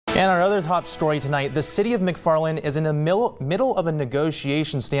And our other top story tonight, the city of McFarland is in the middle of a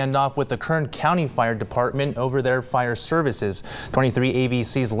negotiation standoff with the Kern County Fire Department over their fire services. 23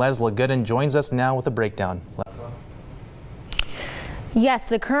 ABC's Leslie Gooden joins us now with a breakdown. Yes,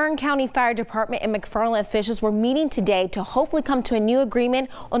 the Kern County Fire Department and McFarland officials were meeting today to hopefully come to a new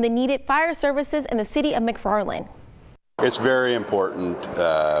agreement on the needed fire services in the city of McFarland. It's very important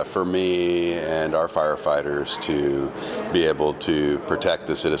for me and our firefighters to be able to protect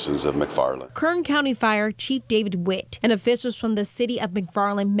the citizens of McFarland. Kern County Fire Chief David Witt and officials from the city of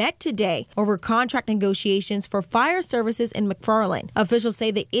McFarland met today over contract negotiations for fire services in McFarland. Officials say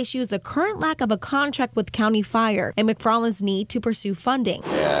the issue is the current lack of a contract with County Fire and McFarland's need to pursue funding.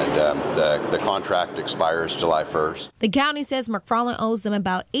 And the contract expires July 1st. The county says McFarland owes them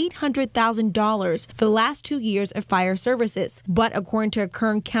about $800,000 for the last 2 years of fire services. But according to a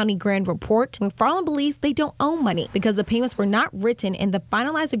Kern County Grand report, McFarland believes they don't owe money because the payments were not written in the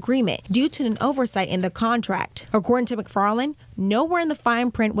finalized agreement due to an oversight in the contract. According to McFarland, nowhere in the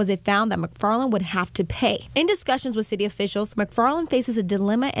fine print was it found that McFarland would have to pay. In discussions with city officials, McFarland faces a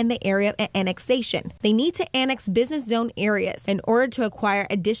dilemma in the area of annexation. They need to annex business zone areas in order to acquire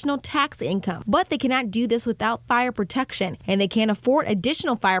additional tax income, but they cannot do this without fire protection, and they can't afford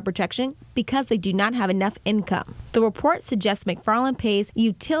additional fire protection because they do not have enough income. The report suggests McFarland pays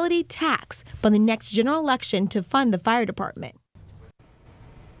utility tax for the next general election to fund the fire department.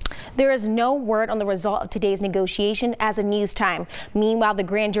 There is no word on the result of today's negotiation as of news time. Meanwhile, the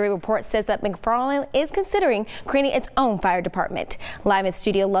grand jury report says that McFarland is considering creating its own fire department. Live in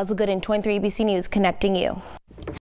studio, Leslie Gooden, 23 ABC News, connecting you.